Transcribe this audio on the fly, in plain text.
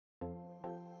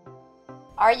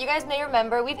All right, you guys may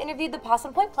remember we've interviewed the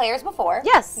Possum Point players before.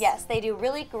 Yes. Yes, they do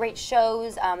really great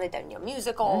shows. They've done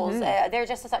musicals. They're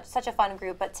just such a fun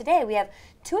group. But today we have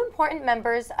two important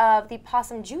members of the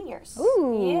Possum Juniors.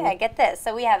 Ooh. Yeah, get this.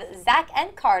 So we have Zach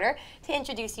and Carter to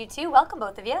introduce you to. Welcome,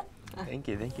 both of you. Thank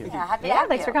you, thank you. Yeah, happy to have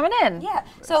thanks you. for coming in. Yeah.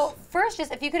 So first,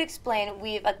 just if you could explain,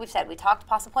 like we've said, we talked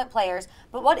Possum Point players,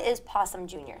 but what is Possum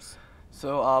Juniors?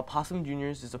 So Possum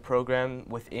Juniors is a program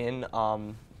within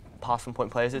Possum Point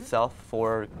Players itself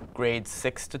for grades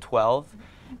 6 to 12.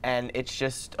 And it's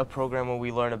just a program where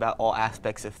we learn about all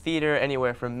aspects of theater,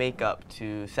 anywhere from makeup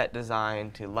to set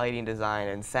design to lighting design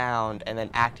and sound, and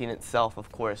then acting itself,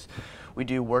 of course. We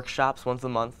do workshops once a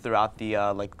month throughout the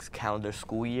calendar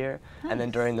school year, and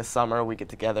then during the summer we get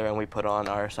together and we put on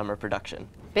our summer production.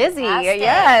 Busy, Fantastic.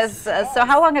 yes. So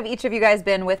how long have each of you guys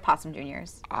been with Possum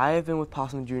Juniors? I've been with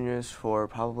Possum Juniors for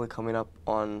probably coming up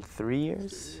on 3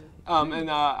 years.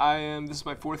 This is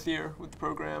my 4th year with the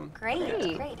program.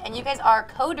 Great, great. And you guys are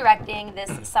co-directing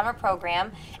this summer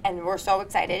program, and we're so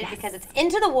excited because it's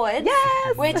Into the Woods.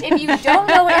 Yes! Which, if you don't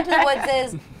know what Into the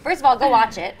Woods is, first of all, go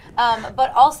watch it.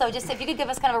 But also, just if you could give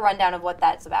us kind of a rundown of what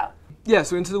that's about. Yeah,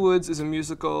 so Into the Woods is a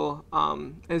musical,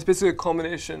 and it's basically a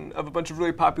culmination of a bunch of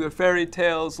really popular fairy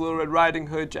tales, Little Red Riding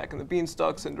Hood, Jack and the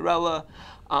Beanstalk, Cinderella,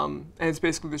 and it's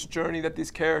basically this journey that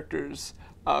these characters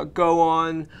go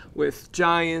on with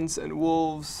giants and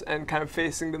wolves and kind of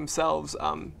facing themselves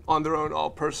on their own all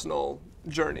personal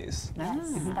journeys.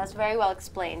 Yes, that's very well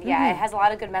explained. Yeah, it has a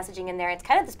lot of good messaging in there. It's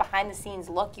kind of this behind-the-scenes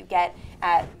look you get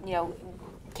at,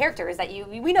 characters that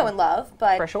we know and love,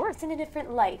 but for sure. It's in a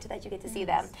different light that you get to see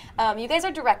them. You guys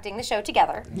are directing the show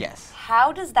together. Yes.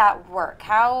 How does that work?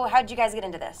 How did you guys get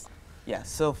into this? Yeah,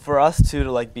 so for us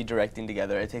to be directing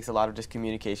together, it takes a lot of just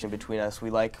communication between us.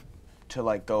 We like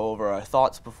to go over our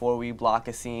thoughts before we block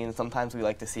a scene. Sometimes we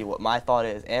like to see what my thought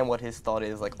is and what his thought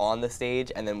is on the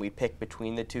stage, and then we pick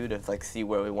between the two to see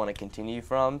where we want to continue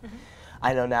from.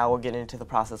 I know now we're getting into the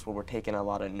process where we're taking a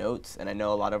lot of notes, and I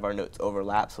know a lot of our notes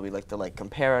overlap, so we like to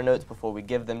compare our notes before we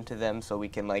give them to them so we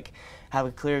can have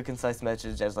a clear, concise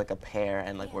message as a pair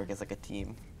and work as a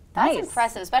team. That's Nice.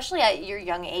 impressive, especially at your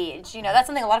young age. That's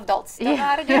something a lot of adults don't know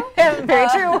how to do. Very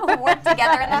true. Work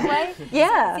together in that way.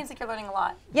 Yeah. It seems like you're learning a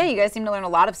lot. Yeah, you guys seem to learn a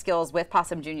lot of skills with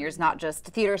Possum Juniors, not just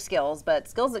theater skills, but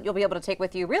skills that you'll be able to take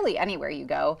with you really anywhere you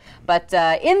go. But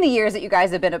in the years that you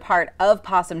guys have been a part of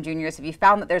Possum Juniors, have you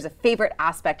found that there's a favorite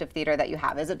aspect of theater that you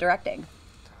have? Is it directing?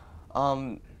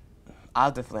 I'll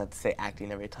definitely have to say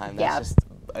acting every time. Yeah. That's just,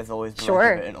 it's always been my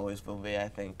favorite and always will be, I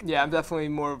think. Yeah, I'm definitely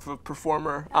more of a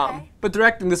performer. Okay. But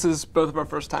directing, this is both of our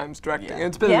first times directing, and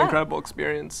it's been an incredible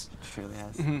experience. It truly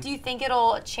has. Do you think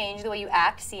it'll change the way you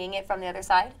act, seeing it from the other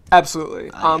side? Absolutely.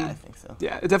 Yeah, I think so.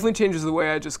 Yeah, it definitely changes the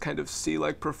way I just kind of see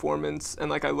performance,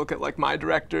 and I look at my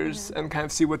directors and kind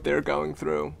of see what they're going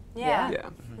through. Yeah. Yeah.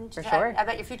 For sure. I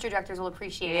bet your future directors will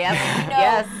appreciate it. Yep. You know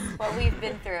Yes. what we've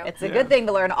been through. It's a good thing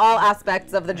to learn all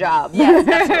aspects of the job. Yes,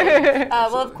 absolutely.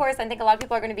 Well, of course, I think a lot of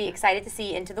people are going to be excited to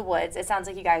see Into the Woods. It sounds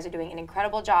like you guys are doing an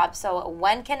incredible job. So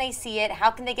when can they see it? How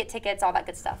can they get tickets? All that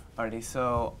good stuff. Alrighty,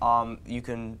 so you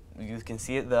can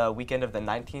see it the weekend of the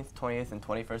 19th, 20th, and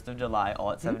 21st of July,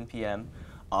 all at 7 p.m.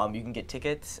 You can get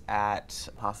tickets at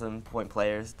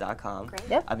possumpointplayers.com. Great.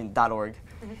 Yep. I mean .org.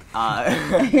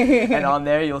 And on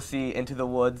there you'll see Into the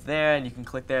Woods there, and you can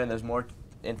click there, and there's more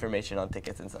information on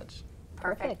tickets and such.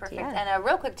 Perfect. Yeah. And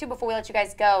real quick, too, before we let you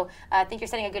guys go, I think you're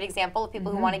setting a good example of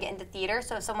people who want to get into theater.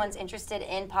 So if someone's interested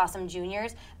in Possum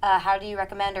Juniors, how do you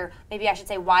recommend, or maybe I should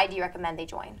say, why do you recommend they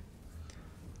join?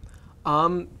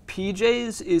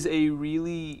 PJ's is a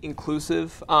really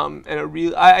inclusive and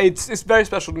it's very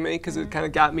special to me because it kind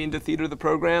of got me into theater, the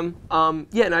program.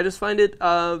 Yeah, and I just find it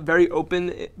very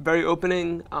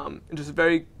opening, and just a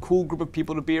very cool group of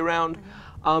people to be around.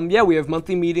 Yeah, we have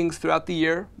monthly meetings throughout the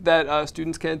year that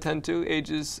students can attend to,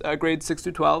 ages grades 6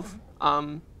 to 12.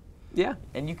 Yeah.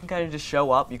 And you can kind of just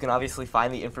show up. You can obviously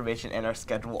find the information in our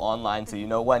schedule online, so you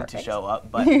know when to show up.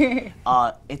 But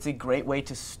it's a great way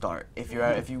to start.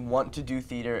 If you want to do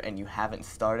theater and you haven't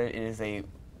started, it is a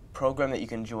program that you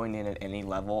can join in at any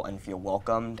level and feel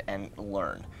welcomed and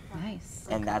learn. Nice.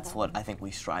 And that's what I think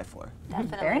we strive for.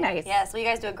 Definitely. Very nice. Yeah, so you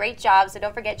guys do a great job. So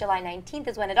don't forget, July 19th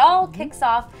is when it all kicks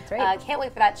off. That's right. Can't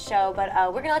wait for that show. But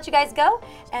we're going to let you guys go,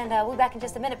 and we'll be back in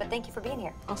just a minute. But thank you for being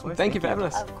here. Awesome. Thank you for having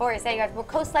us. Of course. Hey, guys, well,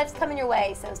 CoastLife's coming your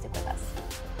way, so stick with us.